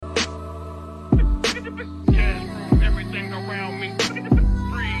Everything around me.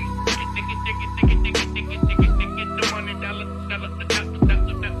 Freeze. Get the money, dollar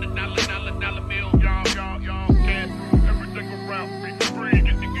bill. Y'all, cash through everything around me. Freeze.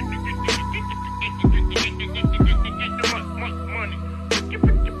 Get the money.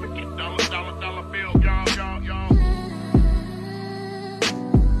 Get dollar bill. Y'all.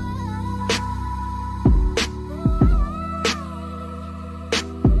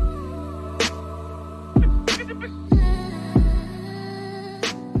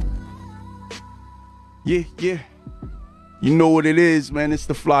 Yeah. You know what it is, man. It's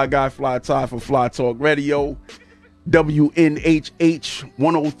the Fly Guy, Fly Tie for Fly Talk Radio. WNHH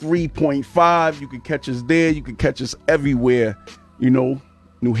 103.5. You can catch us there. You can catch us everywhere. You know,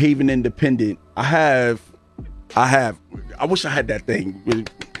 New Haven Independent. I wish I had that thing.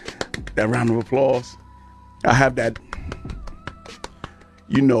 That round of applause. I have that.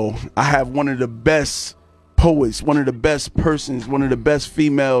 You know, I have one of the best poets, one of the best persons, one of the best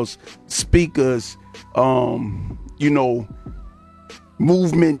females speakers, you know,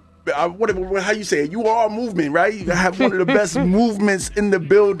 movement, whatever, how you say it? You are a movement, right? You have one of the best movements in the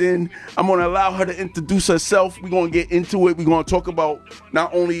building. I'm going to allow her to introduce herself. We're going to get into it. We're going to talk about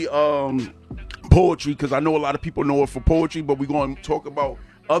not only poetry, because I know a lot of people know her for poetry, but we're going to talk about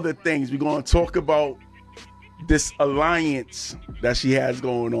other things. We're going to talk about this alliance that she has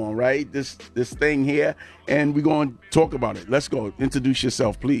going on, right? This thing here, and we're going to talk about it. Let's go. Introduce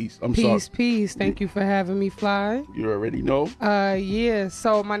yourself, please. Peace. Thank you for having me, Fly. You already know. Yeah.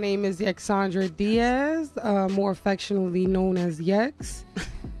 So my name is Yexandra Diaz, more affectionately known as Yex.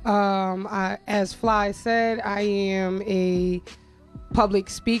 As Fly said, I am a public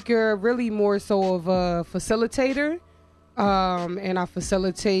speaker, really more so of a facilitator. And I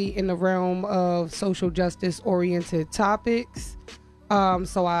facilitate in the realm of social justice oriented topics.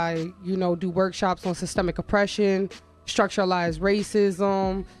 So I, do workshops on systemic oppression, structuralized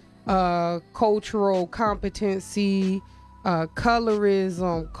racism, cultural competency,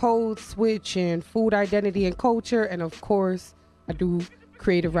 colorism, code switching, food identity and culture. And of course, I do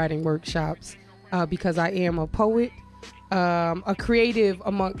creative writing workshops because I am a poet, a creative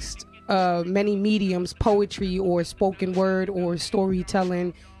amongst many mediums. Poetry or spoken word or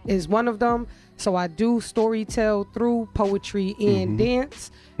storytelling is one of them. So I do storytell through poetry and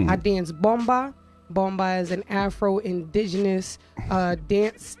dance. I dance bomba. Bomba is an Afro-Indigenous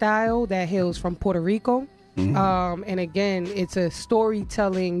dance style that hails from Puerto Rico. And again, it's a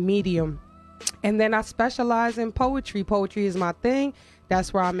storytelling medium. And then I specialize in poetry. Poetry is my thing.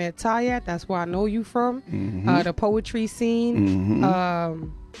 That's where I met Ty at. That's where I know you from. The poetry scene.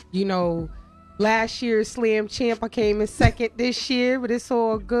 Last year's Slam Champ, I came in second this year, but it's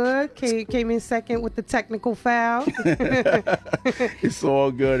all good. Came in second with the technical foul. It's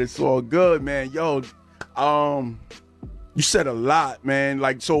all good, man. Yo, you said a lot, man.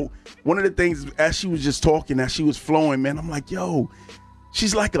 Like, so one of the things, as she was just talking, as she was flowing, man, I'm like, yo,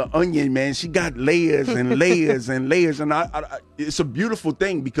 she's like an onion, man. She got layers and layers and layers. And I it's a beautiful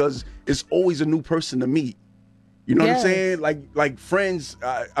thing because it's always a new person to meet. You know what I'm saying? Like friends,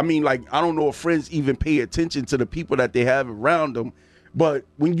 I don't know if friends even pay attention to the people that they have around them. But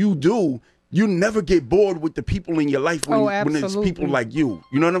when you do, you never get bored with the people in your life when there's people like you.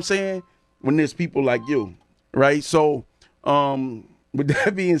 You know what I'm saying? When there's people like you, right? So with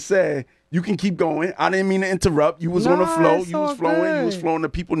that being said, you can keep going. I didn't mean to interrupt. You was on the flow. You was flowing. Good. You was flowing. The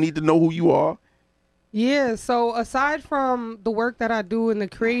people need to know who you are. Yeah. So aside from the work that I do in the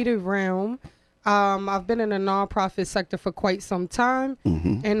creative realm, I've been in the nonprofit sector for quite some time.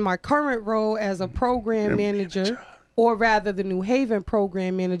 And my current role as a program manager, or rather the New Haven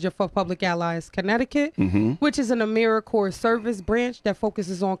program manager for Public Allies Connecticut, which is an AmeriCorps service branch that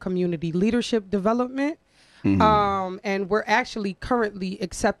focuses on community leadership development. And we're actually currently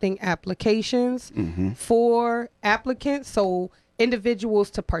accepting applications for applicants, so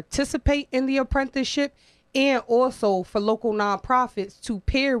individuals to participate in the apprenticeship, and also for local nonprofits to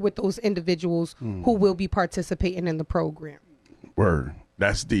pair with those individuals who will be participating in the program. Word.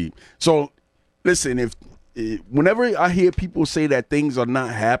 That's deep. So listen, whenever I hear people say that things are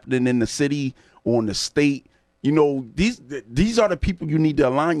not happening in the city or in the state, these are the people you need to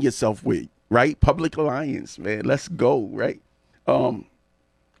align yourself with, right? Public alliance, man. Let's go, right?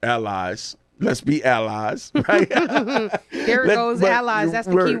 Allies. Let's be allies, right? There goes allies. That's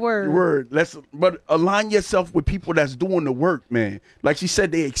the key word. But align yourself with people that's doing the work, man. Like she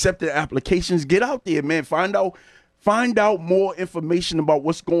said, they accepted applications. Get out there, man. Find out more information about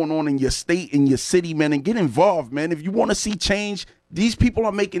what's going on in your state, in your city, man, and get involved, man. If you want to see change, these people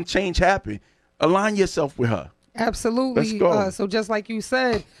are making change happen. Align yourself with her. Absolutely. Let's go. So just like you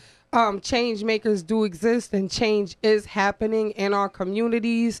said, change makers do exist, and change is happening in our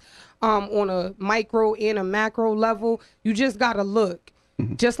communities on a micro and a macro level. You just got to look.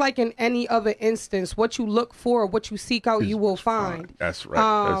 Just like in any other instance, what you look for, what you seek out, you will find. That's right.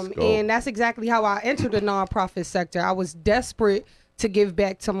 Let's go. And that's exactly how I entered the nonprofit sector. I was desperate to give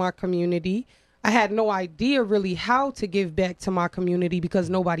back to my community. I had no idea really how to give back to my community because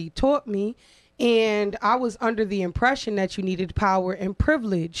nobody taught me. And I was under the impression that you needed power and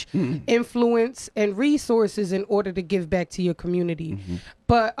privilege, influence, and resources in order to give back to your community.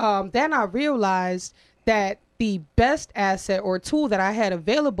 But then I realized that the best asset or tool that I had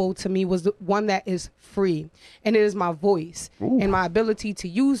available to me was the one that is free, and it is my voice. And my ability to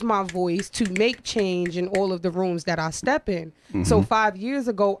use my voice to make change in all of the rooms that I step in. So 5 years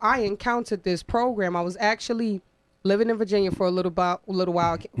ago, I encountered this program. I was actually living in Virginia for a little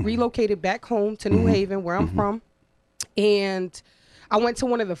while, relocated back home to New Haven, where I'm from. And I went to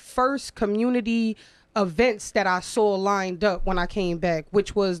one of the first community events that I saw lined up when I came back,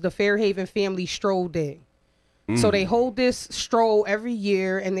 which was the Fairhaven Family Stroll Day. So they hold this stroll every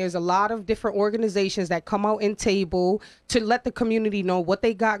year, and there's a lot of different organizations that come out and table to let the community know what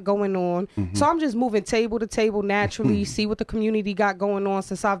they got going on. So I'm just moving table to table naturally, see what the community got going on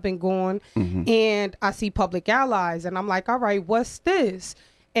since I've been gone. And I see Public Allies, and I'm like, all right, what's this?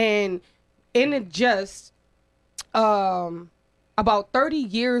 And in it just about 30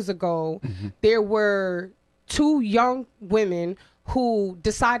 years ago, there were two young women who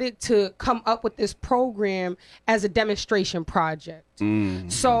decided to come up with this program as a demonstration project.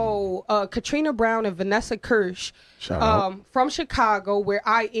 So Katrina Brown and Vanessa Kirsch from Chicago, where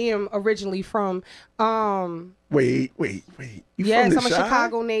I am originally from. Wait. Yes, I'm a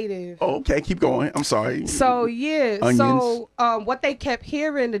Chicago native. Oh, okay, keep going. I'm sorry. So, yeah. Onions. So what they kept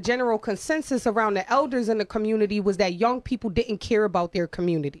hearing, the general consensus around the elders in the community was that young people didn't care about their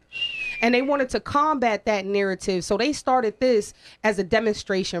community. And they wanted to combat that narrative. So they started this as a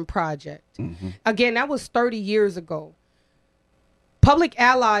demonstration project. Again, that was 30 years ago. Public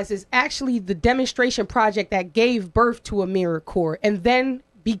Allies is actually the demonstration project that gave birth to AmeriCorps, and then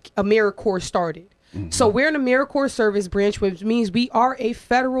AmeriCorps started. So we're an AmeriCorps service branch, which means we are a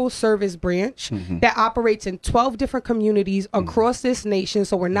federal service branch that operates in 12 different communities across this nation.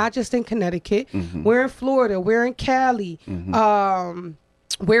 So we're not just in Connecticut. We're in Florida. We're in Cali.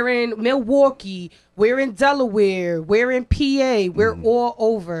 We're in Milwaukee. We're in Delaware. We're in PA. We're all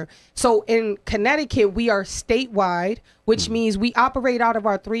over. So in Connecticut, we are statewide, which means we operate out of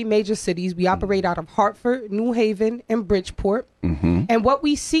our three major cities. We operate out of Hartford, New Haven, and Bridgeport. And what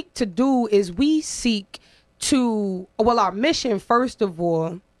we seek to do is our mission, first of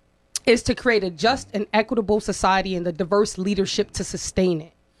all, is to create a just and equitable society and the diverse leadership to sustain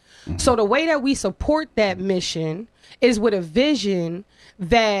it. So the way that we support that mission is with a vision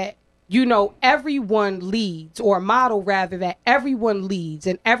that, everyone leads, or a model rather, that everyone leads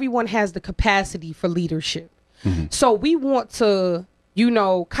and everyone has the capacity for leadership. So we want to,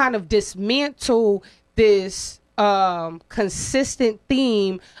 kind of dismantle this consistent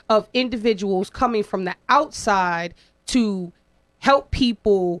theme of individuals coming from the outside to help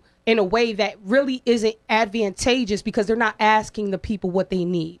people in a way that really isn't advantageous because they're not asking the people what they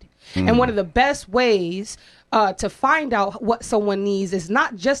need. And one of the best ways to find out what someone needs is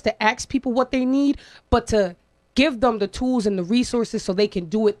not just to ask people what they need, but to give them the tools and the resources so they can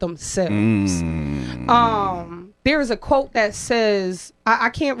do it themselves. There is a quote that says, I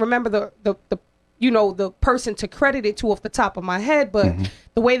can't remember the person to credit it to off the top of my head, but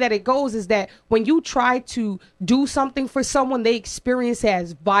the way that it goes is that when you try to do something for someone, they experience it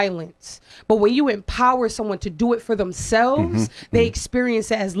as violence. But when you empower someone to do it for themselves, they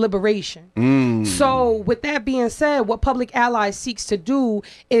experience it as liberation. So with that being said, what Public Allies seeks to do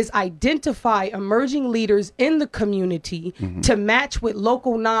is identify emerging leaders in the community to match with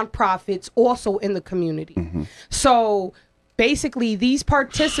local nonprofits also in the community. So basically, these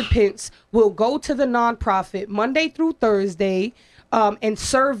participants will go to the nonprofit Monday through Thursday and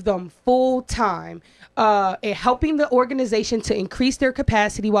serve them full time, helping the organization to increase their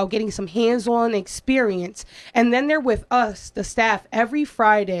capacity while getting some hands-on experience. And then they're with us, the staff, every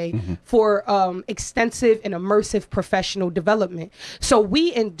Friday for extensive and immersive professional development. So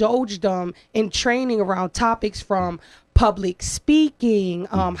we indulge them in training around topics from public speaking,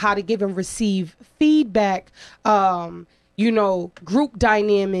 how to give and receive feedback, group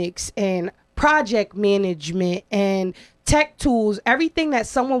dynamics and project management and tech tools, everything that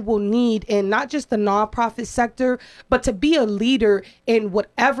someone will need in not just the nonprofit sector, but to be a leader in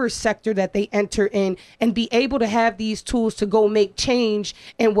whatever sector that they enter in and be able to have these tools to go make change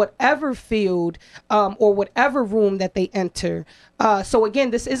in whatever field or whatever room that they enter. So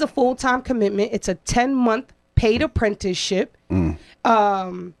again, this is a full-time commitment. It's a 10-month paid apprenticeship.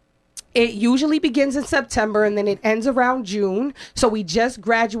 It usually begins in September and then it ends around June. So we just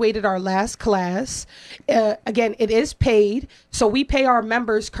graduated our last class. Again, it is paid. So we pay our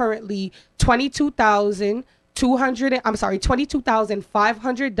members currently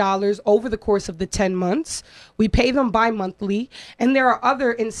 $22,500 over the course of the 10 months. We pay them bi-monthly. And there are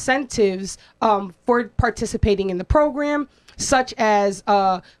other incentives for participating in the program, such as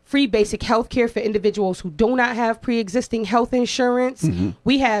free basic health care for individuals who do not have pre-existing health insurance.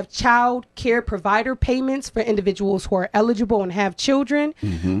 We have child care provider payments for individuals who are eligible and have children.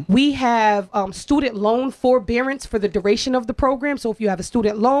 We have student loan forbearance for the duration of the program. So if you have a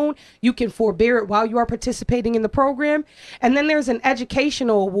student loan, you can forbear it while you are participating in the program. And then there's an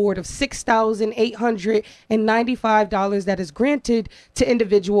educational award of $6,895 that is granted to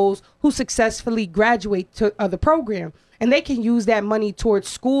individuals who successfully graduate to the program. And they can use that money towards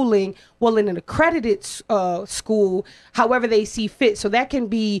schooling, well, in an accredited school, however they see fit. So that can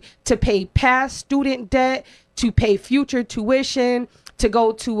be to pay past student debt, to pay future tuition, to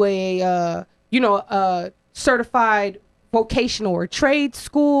go to a certified vocational or trade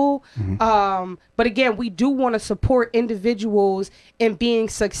school. But again, we do want to support individuals in being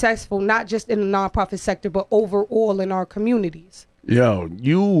successful, not just in the nonprofit sector, but overall in our communities. Yo,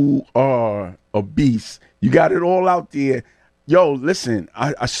 you are a beast. You got it all out there. Yo, listen,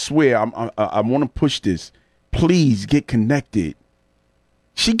 I swear, I want to push this. Please get connected.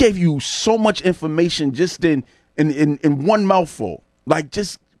 She gave you so much information just in one mouthful. Like,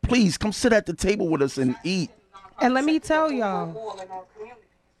 just please come sit at the table with us and eat. And let me tell y'all,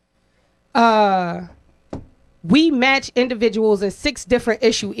 we match individuals in 6 different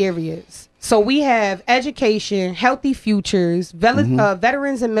issue areas. So we have education, healthy futures,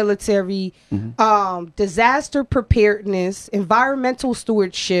 veterans and military, disaster preparedness, environmental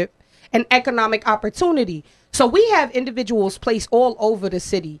stewardship, and economic opportunity. So we have individuals placed all over the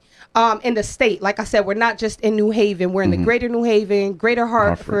city, in the state. Like I said, we're not just in New Haven. We're in the greater New Haven, greater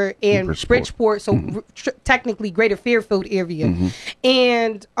Hartford, and Bridgeport. So technically greater Fairfield area.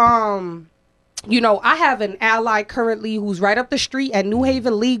 And, you know, I have an ally currently who's right up the street at New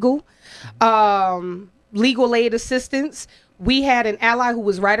Haven Legal. Legal aid assistance. We had an ally who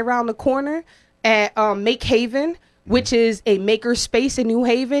was right around the corner at Make Haven, which is a maker space in New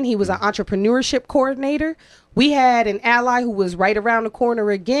Haven. He was an entrepreneurship coordinator. We had an ally who was right around the corner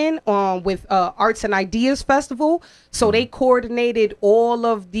again with Arts and Ideas Festival. So they coordinated all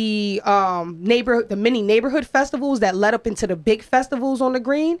of the mini neighborhood festivals that led up into the big festivals on the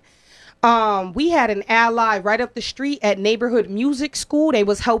green. We had an ally right up the street at Neighborhood Music School. They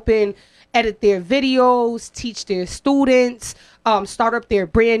was helping edit their videos, teach their students, start up their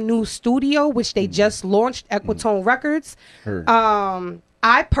brand new studio, which they just launched, Equitone Records.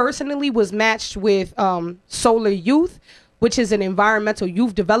 I personally was matched with Solar Youth, which is an environmental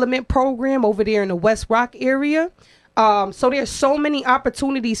youth development program over there in the West Rock area. So there's so many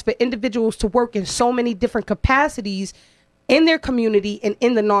opportunities for individuals to work in so many different capacities in their community and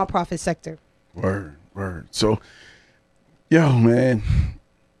in the nonprofit sector. Word. So, yo, man,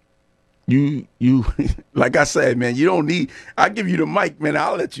 you like I said, man, you don't need. I give you the mic, man.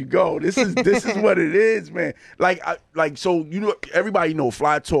 I'll let you go. This is what it is, man. So you know, everybody know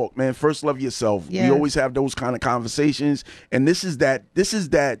Fly Talk, man. First, love yourself. Yes. We always have those kind of conversations, and this is the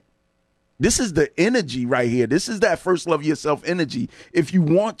energy right here. This is that first love yourself energy. If you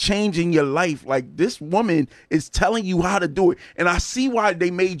want change in your life, like this woman is telling you how to do it. And I see why they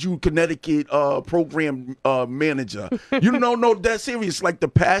made you Connecticut program manager. You know, no, that's serious. Like the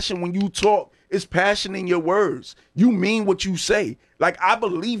passion when you talk, it's passion in your words. You mean what you say. Like, I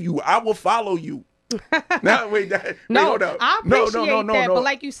believe you. I will follow you. Now, hold up. I appreciate that. But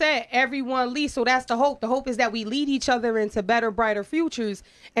like you said, everyone leads. So that's the hope. The hope is that we lead each other into better, brighter futures.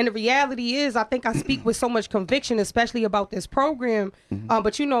 And the reality is, I think I speak with so much conviction, especially about this program.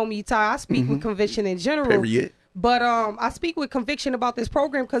 But you know me, Ty, I speak with conviction in general. Period. But I speak with conviction about this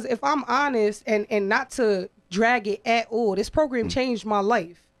program because if I'm honest, and not to drag it at all, this program changed my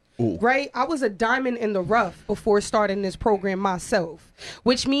life. Ooh. Right? I was a diamond in the rough before starting this program myself,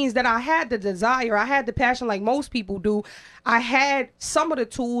 which means that I had the desire, I had the passion like most people do. I had some of the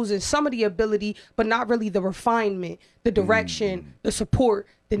tools and some of the ability, but not really the refinement, the direction, the support,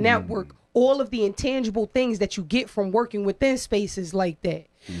 the network, all of the intangible things that you get from working within spaces like that.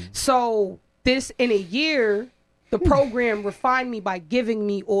 So this in a year, the program refined me by giving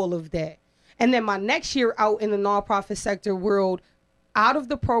me all of that. And then my next year out in the nonprofit sector world, out of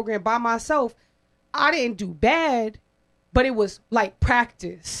the program by myself, I didn't do bad, but it was like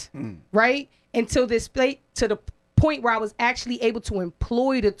practice, right? Until this to the point where I was actually able to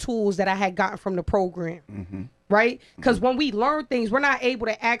employ the tools that I had gotten from the program, right? Because when we learn things, we're not able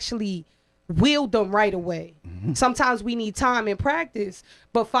to actually wield them right away. Sometimes we need time and practice.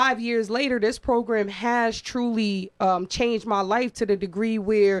 But 5 years later, this program has truly changed my life to the degree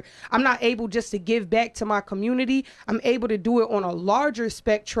where I'm not able just to give back to my community. I'm able to do it on a larger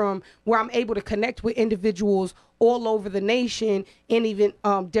spectrum where I'm able to connect with individuals all over the nation and even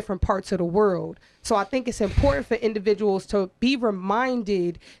different parts of the world. So I think it's important for individuals to be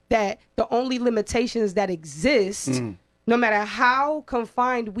reminded that the only limitations that exist, no matter how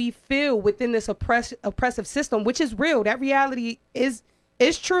confined we feel within this oppressive system, which is real, that reality is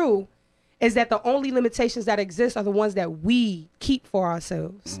true, is that the only limitations that exist are the ones that we keep for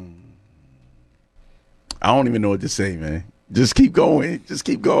ourselves. I don't even know what to say, man. Just keep going. Just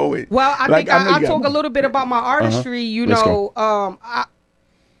keep going. Well, I think I'll talk a little bit about my artistry. You know,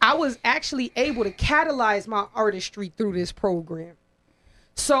 I was actually able to catalyze my artistry through this program.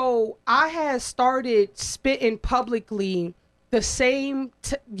 So I had started spitting publicly the same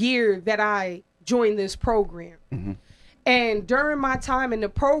year that I joined this program. And during my time in the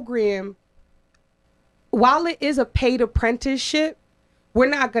program, while it is a paid apprenticeship, we're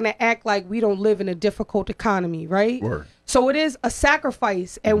not going to act like we don't live in a difficult economy, right? Word. So it is a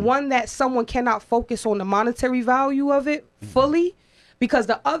sacrifice, and one that someone cannot focus on the monetary value of it fully, because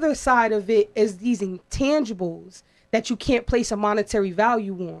the other side of it is these intangibles that you can't place a monetary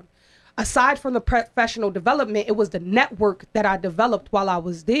value on. Aside from the professional development, it was the network that I developed while I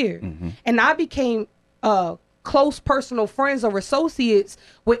was there. And I became close personal friends or associates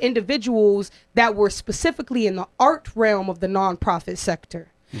with individuals that were specifically in the art realm of the nonprofit sector.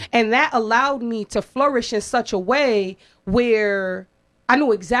 And that allowed me to flourish in such a way where I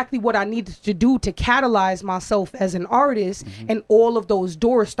knew exactly what I needed to do to catalyze myself as an artist, and all of those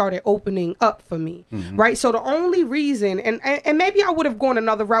doors started opening up for me, right? So the only reason, and maybe I would have gone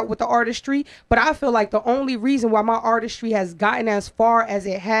another route with the artistry, but I feel like the only reason why my artistry has gotten as far as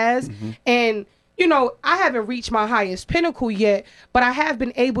it has, and you know, I haven't reached my highest pinnacle yet, but I have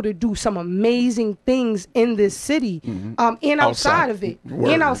been able to do some amazing things in this city, and outside of it,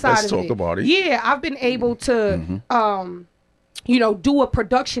 and outside Let's of talk it. about it. Yeah, I've been able to, you know, do a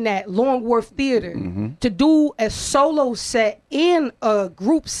production at Longworth Theater, to do a solo set and a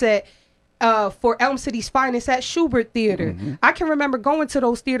group set for Elm City's Finest at Schubert Theater. I can remember going to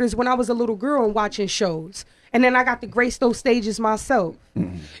those theaters when I was a little girl and watching shows. And then I got to grace those stages myself.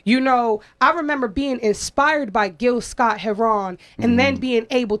 You know, I remember being inspired by Gil Scott-Heron, and then being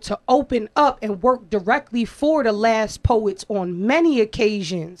able to open up and work directly for the Last Poets on many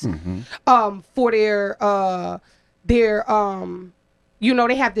occasions, for their you know,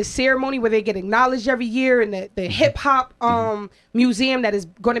 they have this ceremony where they get acknowledged every year, and the hip hop museum that is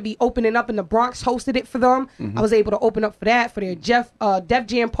going to be opening up in the Bronx hosted it for them. I was able to open up for that, for their Def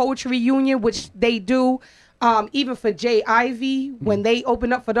Jam Poetry Union, which they do. Even for Jay Ivy, when they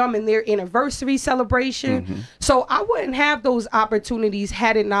open up for them in their anniversary celebration. So I wouldn't have those opportunities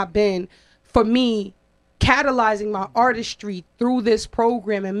had it not been for me catalyzing my artistry through this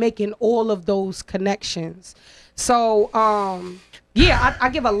program and making all of those connections. So, yeah, I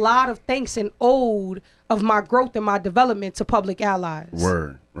give a lot of thanks and ode of my growth and my development to Public Allies.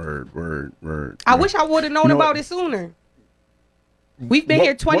 Word. I wish I would have known about it sooner. We've been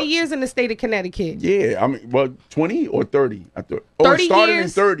here 20 years in the state of Connecticut. Yeah, I mean, well, 20 or 30? I thought. 30 it started years,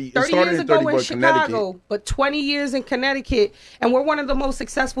 in 30. It 30 started years in ago 30, in but Chicago, but 20 years in Connecticut. And we're one of the most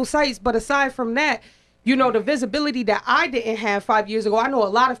successful sites. But aside from that, you know, the visibility that I didn't have 5 years ago, I know a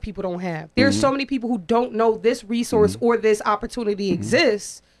lot of people don't have. There's so many people who don't know this resource or this opportunity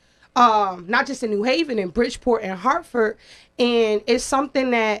exists, not just in New Haven, in Bridgeport and Hartford. And it's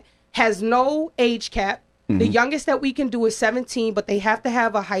something that has no age cap. The youngest that we can do is 17, but they have to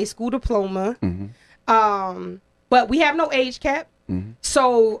have a high school diploma. But we have no age cap.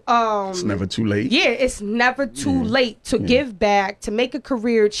 So it's never too late. Yeah, it's never too late to give back, to make a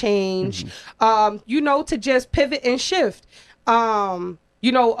career change, you know, to just pivot and shift.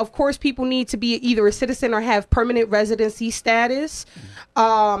 You know, of course, people need to be either a citizen or have permanent residency status,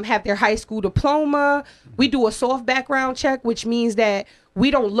 have their high school diploma. We do a soft background check, which means that we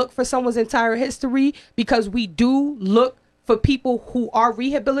don't look for someone's entire history, because we do look for people who are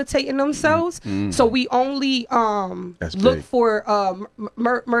rehabilitating themselves. So we only look for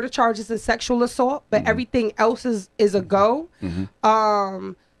murder charges and sexual assault, but everything else is a go.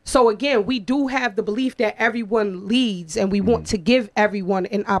 So again, we do have the belief that everyone leads, and we want to give everyone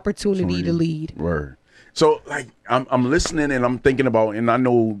an opportunity to lead. Word. So like I'm listening and I'm thinking about, and I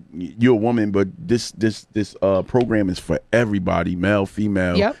know you're a woman, but this program is for everybody, male,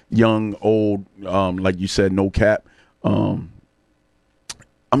 female, Yep. young, old, like you said, no cap. I'm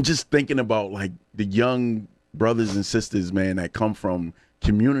just thinking about like the young brothers and sisters, man, that come from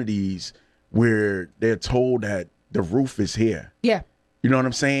communities where they're told that the roof is here. Yeah. You know what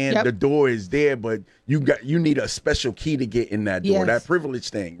I'm saying? Yep. The door is there, but you need a special key to get in that door. Yes. That privilege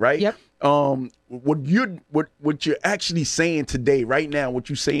thing, right? Yep. What you're actually saying today, right now, what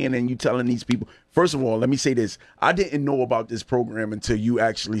you're saying and you telling these people. First of all, let me say this: I didn't know about this program until you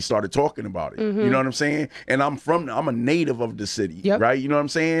actually started talking about it. You know what I'm saying? And I'm a native of the city, Yep. right? You know what I'm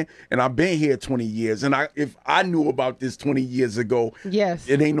saying? And I've been here 20 years. And if I knew about this 20 years ago, Yes.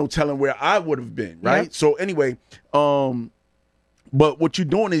 it ain't no telling where I would have been, right? Yep. So anyway, but what you're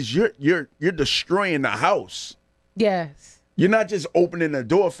doing is you're destroying the house. Yes. You're not just opening the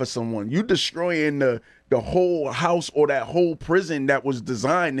door for someone. You're destroying the whole house or that whole prison that was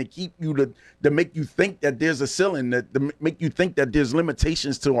designed to keep you to make you think that there's a ceiling, to make you think that there's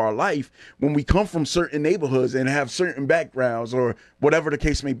limitations to our life when we come from certain neighborhoods and have certain backgrounds or whatever the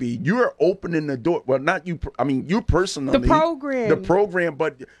case may be. You're opening the door. Well, not you. I mean, you personally. The program,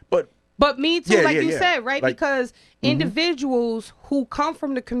 But me too, you said, right? Like, because individuals who come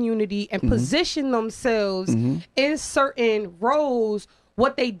from the community and position themselves in certain roles,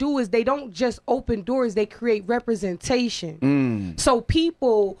 what they do is they don't just open doors, they create representation. So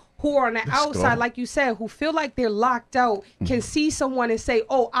people who are on the outside, like you said, who feel like they're locked out, can see someone and say,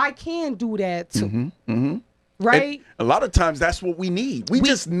 oh, I can do that too. Right? And a lot of times that's what we need. We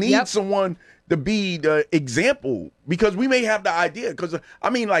just need someone to be the example, because we may have the idea. Because I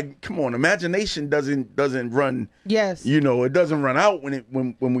mean, like, come on, imagination doesn't run. Yes. You know, it doesn't run out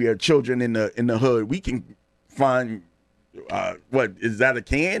when we are children in the hood. We can find what is that, a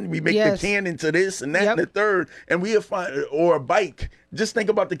can? We make the can into this and that and the third, and we'll find, or a bike. Just think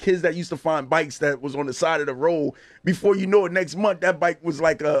about the kids that used to find bikes that was on the side of the road. Before you know it, next month that bike was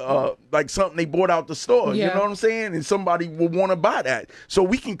like like something they bought out the store. You know what I'm saying? And somebody will want to buy that. So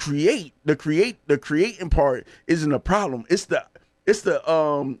we can create. The creating part isn't a problem. It's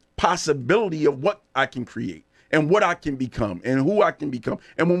the possibility of what I can create and what I can become and who I can become.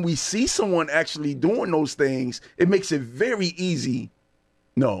 And when we see someone actually doing those things, it makes it very easy.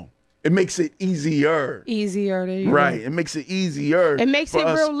 No, it makes it easier. Easier, there you right. go. It makes it easier. It makes it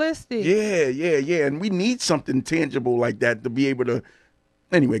realistic. Yeah. And we need something tangible like that to be able to.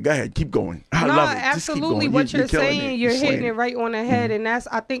 Anyway, go ahead. Keep going. I love it. Absolutely. What you're saying, you're hitting it right on the head. And I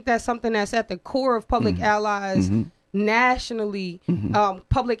think that's something that's at the core of Public Allies nationally.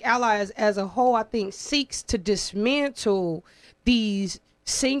 Public Allies as a whole, I think, seeks to dismantle these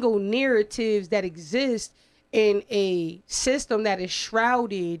single narratives that exist in a system that is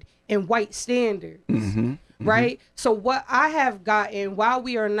shrouded in white standards. Right? So what I have gotten, while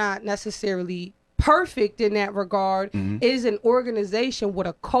we are not necessarily perfect in that regard, is an organization with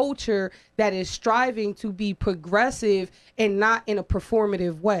a culture that is striving to be progressive and not in a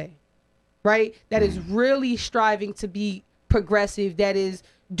performative way, right? That is really striving to be progressive, that is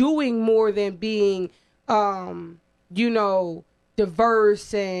doing more than being,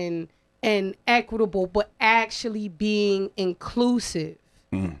 diverse and equitable, but actually being inclusive,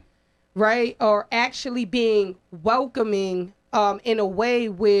 right? Or actually being welcoming in a way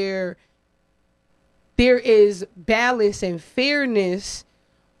where there is balance and fairness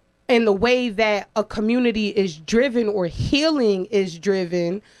in the way that a community is driven or healing is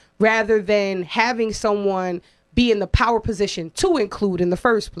driven, rather than having someone be in the power position to include in the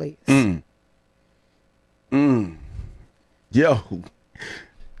first place. Yo,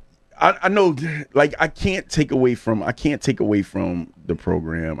 I know, like, I can't take away from the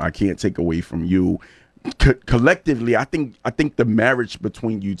program. I can't take away from you. Collectively, I think the marriage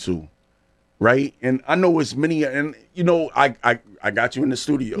between you two, right? And I know it's many, and I got you in the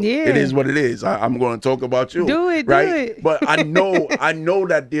studio. Yeah. It is what it is. I'm going to talk about you. Do it, right? do it. But I know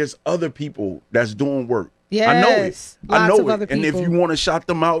that there's other people that's doing work. Yes, I know it. lots of other And if people. you want to shout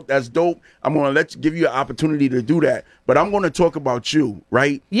them out, that's dope. I'm going to give you an opportunity to do that. But I'm going to talk about you,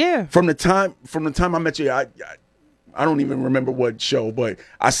 right? Yeah. From the time I met you, I don't even remember what show, but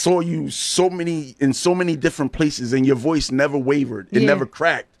I saw you in so many different places, and your voice never wavered. It never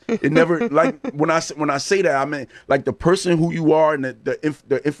cracked. It never, like, when I say that, I mean, like, the person who you are and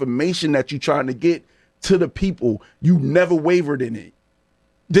the information that you're trying to get to the people, you never wavered in it.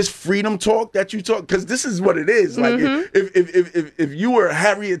 this freedom talk that you talk, because this is what it is. Like if you were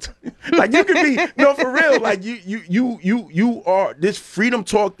Harriet, like you could be no, for real. Like you are this freedom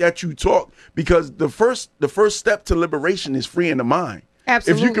talk that you talk, because the first step to liberation is freeing the mind.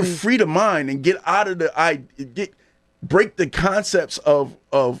 Absolutely. If you can free the mind and get out of break the concepts of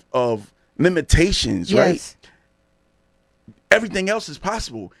limitations, right? Everything else is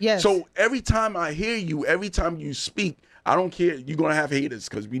possible. Yes. So every time I hear you, every time you speak, I don't care. You're going to have haters,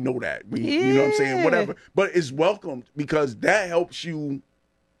 because we know that. You know what I'm saying? Whatever. But it's welcomed, because that helps you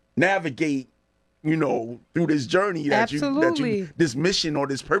navigate, through this journey that you this mission or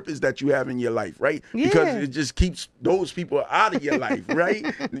this purpose that you have in your life, right? Yeah. Because it just keeps those people out of your life, right?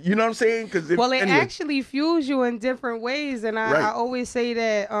 You know what I'm saying? Because it actually fuels you in different ways. And I always say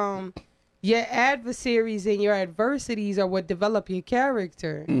that your adversaries and your adversities are what develop your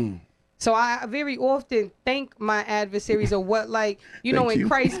character. So I very often thank my adversaries, or what, like, in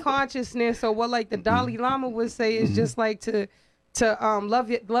Christ consciousness, or what, like, the Dalai Lama would say is just like to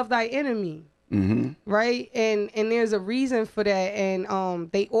love thy enemy, right? And there's a reason for that,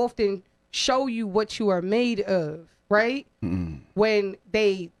 and they often show you what you are made of, right? When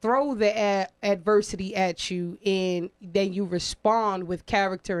they throw the adversity at you, and then you respond with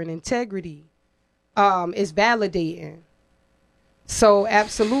character and integrity, it's validating. So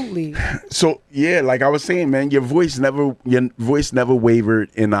absolutely. So yeah, like I was saying, man, your voice never wavered,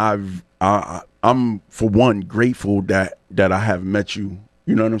 and I'm for one grateful that I have met you.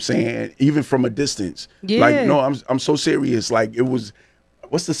 You know what I'm saying? Even from a distance. Yeah. Like, no, I'm so serious. Like, it was.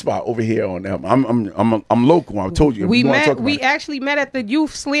 What's the spot over here on them? I'm local. I told you. We actually met at the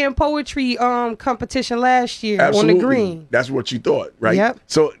Youth Slam Poetry competition last year. Absolutely. On the green. That's what you thought, right? Yep.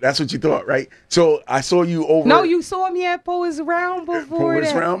 So that's what you thought, right? So I saw you over. No, you saw me at Poets Round before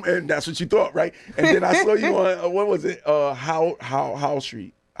Poets Round, and that's what you thought, right? And then I saw you on what was it? How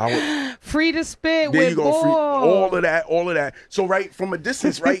Street. Free to spit there with you go, all of that. So right from a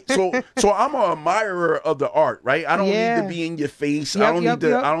distance, right? So I'm an admirer of the art, right? I don't need to be in your face. I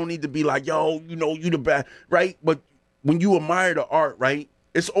don't need to be like, yo, you the best, right? But when you admire the art, right,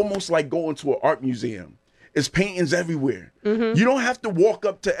 it's almost like going to an art museum. It's paintings everywhere. You don't have to walk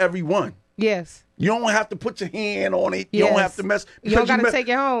up to every one. Yes. You don't have to put your hand on it. You don't have to mess. You don't got to take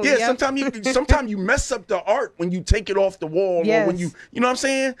it home. Yeah, sometimes you mess up the art when you take it off the wall, or when you know what I'm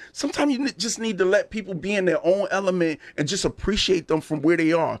saying? Sometimes you just need to let people be in their own element and just appreciate them from where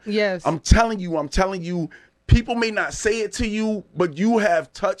they are. Yes. I'm telling you, people may not say it to you, but you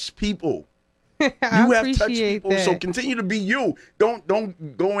have touched people. You have touched people. That. So continue to be you. Don't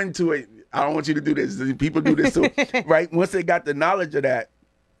go into it. I don't want you to do this. People do this too, right? Once they got the knowledge of that,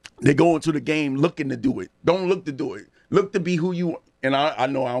 they go into the game looking to do it. Don't look to do it. Look to be who you are. And I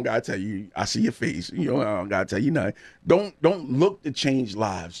know I don't gotta tell you. I see your face. I don't gotta tell you nothing. Don't look to change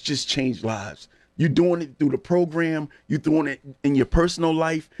lives. Just change lives. You're doing it through the program. You're doing it in your personal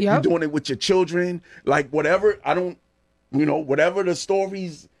life. You're doing it with your children. Like whatever. Whatever the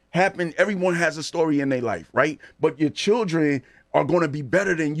stories happen. Everyone has a story in their life, right? But your children are going to be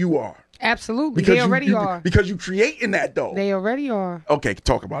better than you are. Absolutely. They already are. Because you creating that, though. They already are. Okay,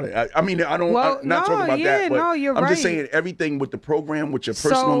 talk about it. I mean, I'm not talking about that, but you're I'm right. just saying everything with the program, with your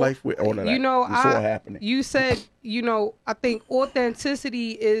personal life, with all of that. It's all happening. You said, I think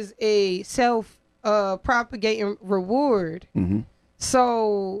authenticity is a self-propagating reward.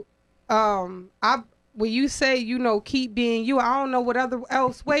 So, when you say, keep being you, I don't know what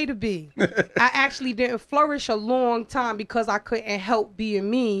else way to be. I actually didn't flourish a long time because I couldn't help being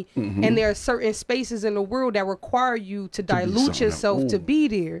me. And there are certain spaces in the world that require you to dilute yourself to be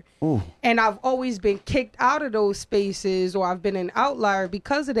there. And I've always been kicked out of those spaces, or I've been an outlier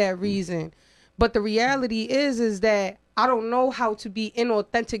because of that reason. But the reality is that I don't know how to be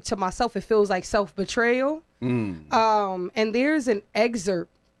inauthentic to myself. It feels like self-betrayal. And there's an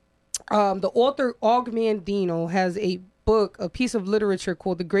excerpt. The author Og Mandino has a piece of literature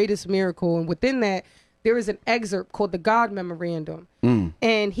called The Greatest Miracle. And within that, there is an excerpt called The God Memorandum.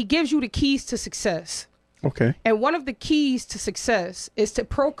 And he gives you the keys to success. Okay. And one of the keys to success is to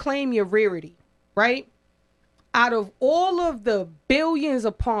proclaim your rarity, right? Out of all of the billions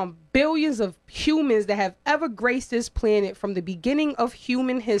upon billions of humans that have ever graced this planet from the beginning of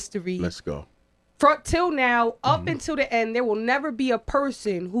human history. Let's go. Till now, up until the end, there will never be a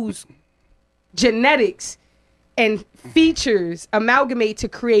person whose genetics and features amalgamate to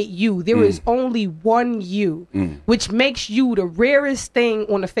create you. There is only one you, which makes you the rarest thing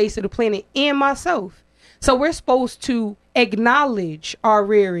on the face of the planet, and myself. So we're supposed to acknowledge our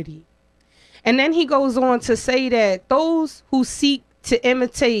rarity. And then he goes on to say that those who seek to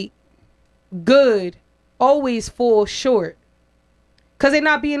imitate good always fall short. because they're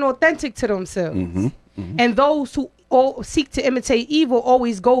not being authentic to themselves. And those who seek to imitate evil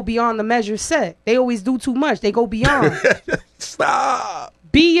always go beyond the measure set. They always do too much. They go beyond. Stop.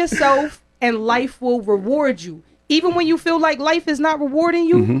 Be yourself, and life will reward you. Even when you feel like life is not rewarding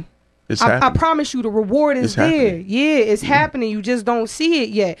you, I promise you the reward is there. Yeah, it's happening. You just don't see it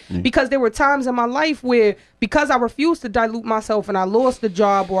yet. Because there were times in my life where, because I refused to dilute myself and I lost the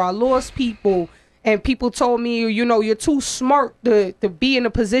job or I lost people, and people told me, you know, you're too smart to be in the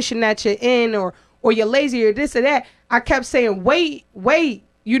position that you're in, or you're lazy or this or that. I kept saying, wait.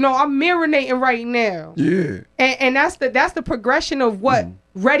 You know, I'm marinating right now. Yeah. And that's the progression of what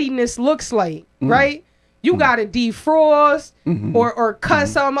readiness looks like, right? You gotta defrost or cut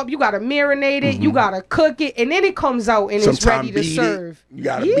something up. You gotta marinate it. You gotta cook it, and then it comes out and it's ready to serve. You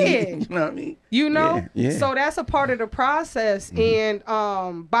gotta beat it. You know what I mean? You know. Yeah. So that's a part of the process. And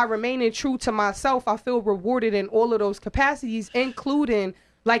by remaining true to myself, I feel rewarded in all of those capacities, including,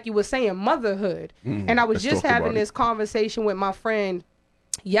 like you were saying, motherhood. And I was just having this conversation with my friend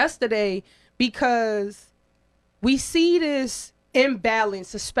yesterday, because we see this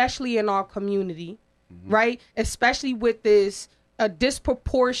imbalance, especially in our community. Right? Especially with this a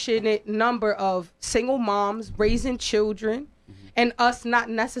disproportionate number of single moms raising children and us not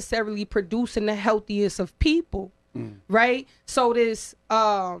necessarily producing the healthiest of people. Right? So this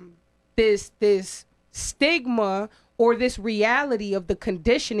stigma, or this reality of the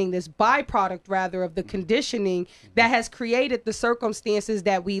conditioning, this byproduct rather of the conditioning that has created the circumstances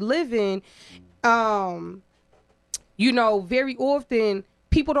that we live in, you know, very often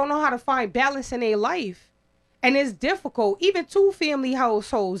people don't know how to find balance in their life. And it's difficult. Even two-family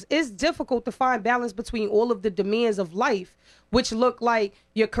households, it's difficult to find balance between all of the demands of life, which look like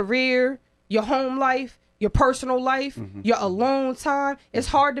your career, your home life, your personal life, your alone time. It's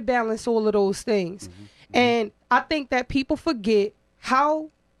hard to balance all of those things. And I think that people forget how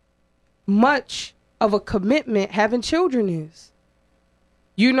much of a commitment having children is.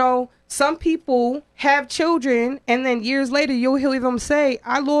 You know, some people have children and then years later you'll hear them say,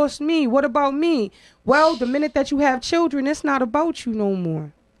 I lost me. What about me? Well, the minute that you have children, it's not about you no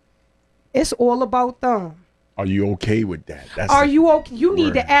more. It's all about them. Are you okay with that? Are you okay? You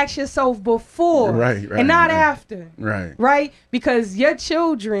need to ask yourself before and not after. Right? Because your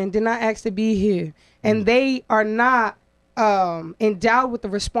children did not ask to be here. And they are not endowed with the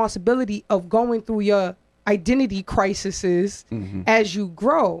responsibility of going through your identity crises as you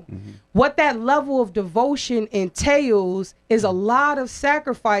grow. What that level of devotion entails is a lot of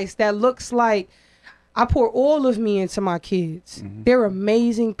sacrifice that looks like, I pour all of me into my kids. They're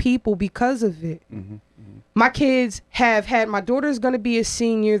amazing people because of it. My kids have had, my daughter is going to be a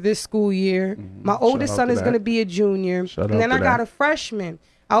senior this school year. My oldest son is going to be a junior. And then I got a freshman.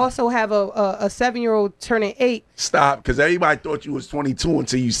 I also have a 7-year-old turning 8. Stop, because everybody thought you was 22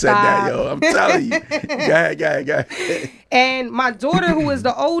 until you said that, yo. I'm telling you. Go ahead. And my daughter, who is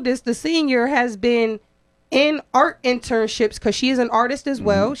the oldest, the senior, has been in art internships because she is an artist as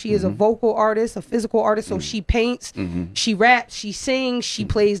well. She is a vocal artist, a physical artist. So she paints, she raps, she sings, she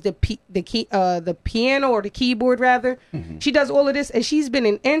plays the piano or the keyboard rather. She does all of this, and she's been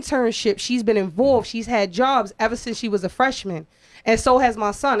in internships. She's been involved. She's had jobs ever since she was a freshman. And so has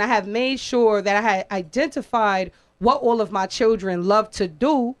my son. I have made sure that I had identified what all of my children love to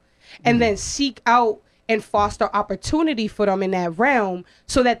do, and then seek out and foster opportunity for them in that realm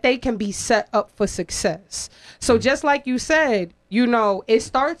so that they can be set up for success. So just like you said, you know, it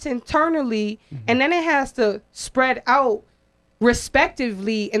starts internally and then it has to spread out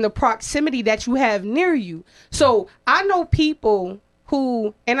respectively in the proximity that you have near you. So I know people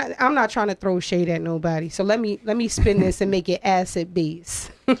who, and I'm not trying to throw shade at nobody, so let me spin this and make it acid base.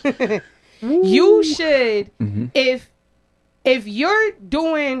 You should, if you're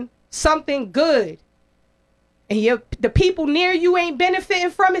doing something good and the people near you ain't benefiting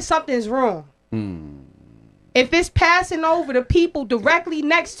from it, something's wrong. If it's passing over the people directly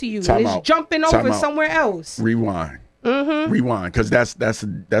next to you, and it's jumping over somewhere else. Rewind. Rewind, because that's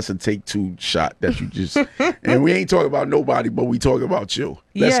a take 2 shot that you just and we ain't talking about nobody, but we talking about you.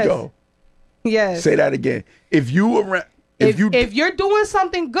 Let's go. Yes. Say that again. If you're doing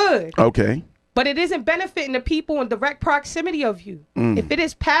something good, okay, but it isn't benefiting the people in direct proximity of you, if it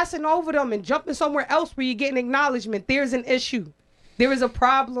is passing over them and jumping somewhere else where you're getting acknowledgement, there's an issue. There is a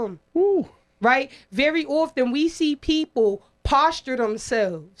problem. Right? Very often we see people posture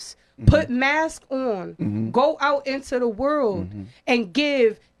themselves, put masks on, go out into the world and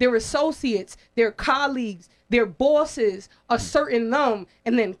give their associates, their colleagues, their bosses a certain and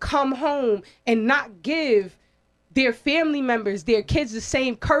then come home and not give their family members, their kids, the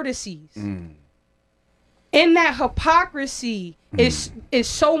same courtesies. in that hypocrisy is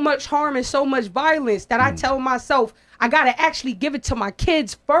so much harm and so much violence that I tell myself I gotta actually give it to my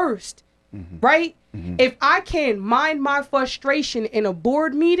kids first, right? If I can mind my frustration in a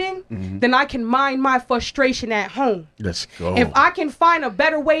board meeting, then I can mind my frustration at home. Let's go. If I can find a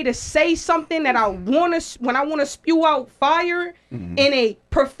better way to say something that I want to, when I want to spew out fire in a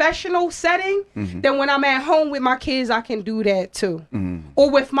professional setting, then when I'm at home with my kids, I can do that too. Or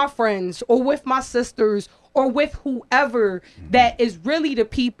with my friends, or with my sisters, or with whoever that is really the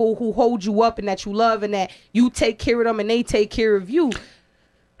people who hold you up and that you love and that you take care of them and they take care of you.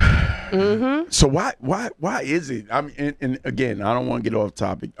 So why is it? I mean, and again, I don't want to get off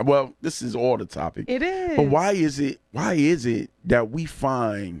topic. Well, this is all the topic. It is. But why is it that we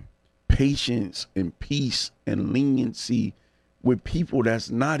find patience and peace and leniency with people that's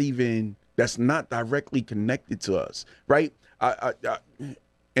not directly connected to us, right?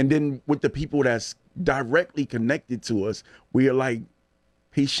 And then with the people that's directly connected to us, we are like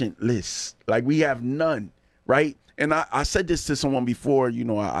patientless, like we have none, right? And I said this to someone before, you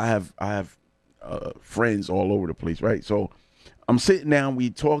know, I have friends all over the place, right? So I'm sitting down, we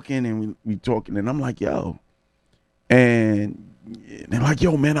talking, and I'm like, yo, and they're like,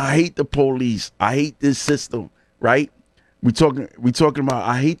 yo, man, I hate the police, I hate this system, right? We talking about,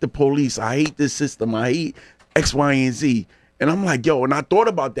 I hate the police, I hate this system, I hate X, Y, and Z. And I'm like, yo, and I thought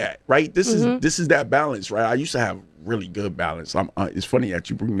about that, right? This is that balance, right? I used to have really good balance. It's funny that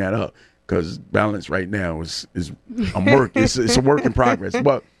you bring that up, because balance right now is it's a work in progress.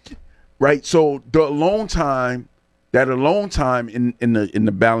 But right, so the alone time in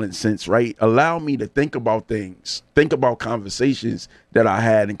the balance sense, right, allow me to think about things, think about conversations that I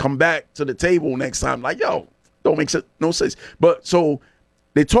had, and come back to the table next time like, yo, don't make no sense. But so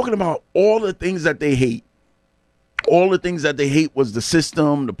they're talking about all the things that they hate. All the things that they hate was the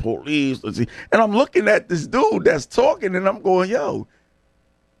system, the police, and I'm looking at this dude that's talking, and I'm going, yo,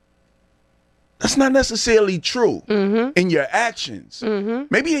 that's not necessarily true in your actions.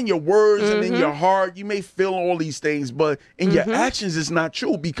 Maybe in your words and in your heart, you may feel all these things, but in your actions, it's not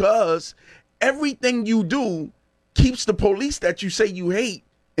true, because everything you do keeps the police that you say you hate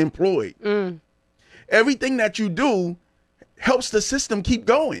employed. Everything that you do helps the system keep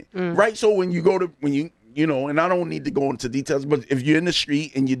going, right? So when you know, and I don't need to go into details, but if you're in the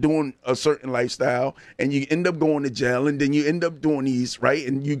street and you're doing a certain lifestyle and you end up going to jail, and then you end up doing these, right?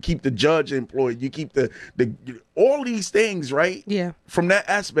 And you keep the judge employed, you keep the all these things, right? Yeah. From that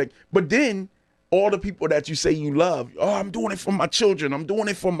aspect. But then all the people that you say you love, oh, I'm doing it for my children, I'm doing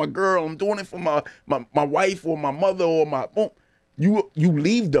it for my girl, I'm doing it for my wife or my mother or my you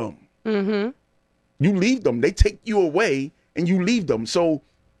leave them. You leave them. They take you away and you leave them. So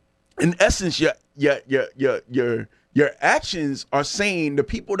in essence, your actions are saying the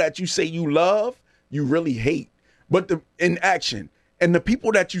people that you say you love, you really hate. But in action, and the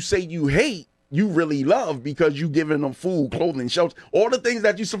people that you say you hate, you really love, because you giving them food, clothing, shelter, all the things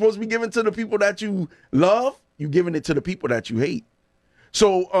that you're supposed to be giving to the people that you love, you giving it to the people that you hate.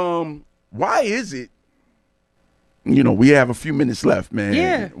 So why is it, you know, we have a few minutes left, man.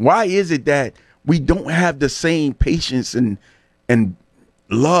 Yeah. Why is it that we don't have the same patience and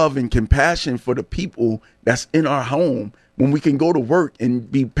love and compassion for the people that's in our home when we can go to work and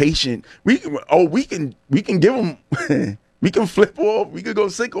be patient? We can give them we can flip off, we could go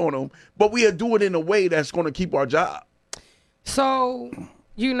sick on them, but we do it in a way that's going to keep our job. So,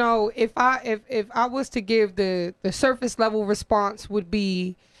 you know, if I was to give the surface level response, would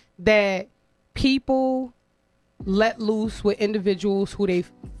be that people let loose with individuals who they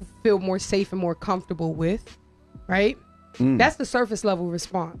feel more safe and more comfortable with, right? That's the surface level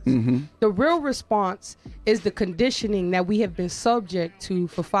response. The real response is the conditioning that we have been subject to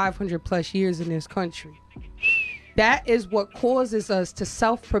for 500 plus years in this country. That is what causes us to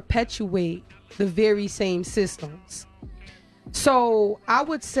self-perpetuate the very same systems. So I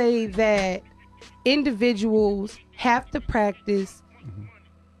would say that individuals have to practice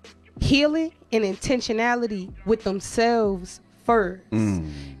healing and intentionality with themselves first.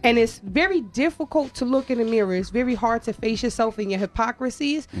 And it's very difficult to look in the mirror. It's very hard to face yourself and your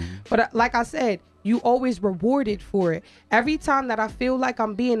hypocrisies. But like I said, you always rewarded for it. Every time that I feel like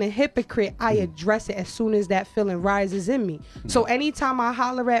I'm being a hypocrite, I address it as soon as that feeling rises in me. So anytime I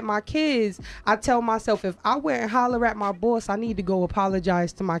holler at my kids, I tell myself, if I went and holler at my boss, I need to go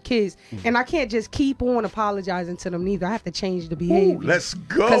apologize to my kids. And I can't just keep on apologizing to them neither. I have to change the behavior. Ooh, let's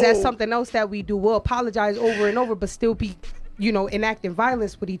go. Because that's something else that we do. We'll apologize over and over, but still be, you know, enacting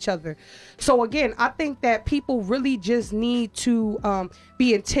violence with each other. So again, I think that people really just need to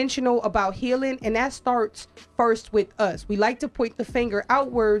be intentional about healing, and that starts first with us. We like to point the finger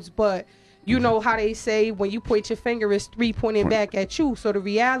outwards, but you know how they say when you point your finger, it's 3 pointing back at you. So the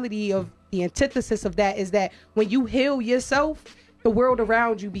reality of the antithesis of that is that when you heal yourself, the world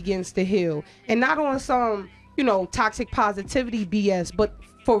around you begins to heal. And not on some, you know, toxic positivity BS, but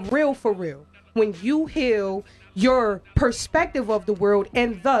for real, when you heal, your perspective of the world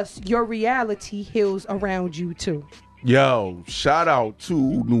and thus your reality heals around you too. Yo, shout out to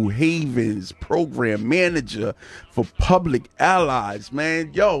New Haven's program manager for Public Allies,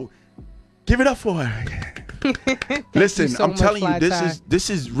 man. Yo, give it up for her. Listen, so I'm telling you, much, Fly this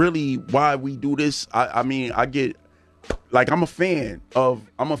is really why we do this. I mean, I get, like, I'm a fan of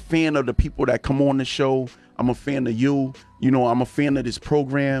the people that come on the show. I'm a fan of you. You know, I'm a fan of this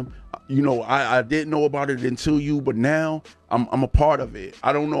program. You know, I didn't know about it until you, but now I'm a part of it.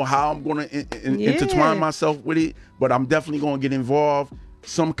 I don't know how I'm going to intertwine myself with it, but I'm definitely going to get involved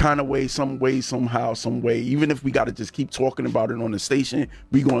some kind of way, somehow, some way. Even if we got to just keep talking about it on the station,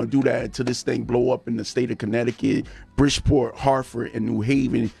 we're going to do that until this thing blow up in the state of Connecticut. Bridgeport, Hartford, and New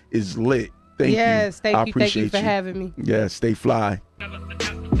Haven is lit. Thank you. Yes, I thank you appreciate for having me. Yeah, stay fly.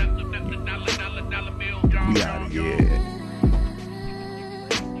 We out of here.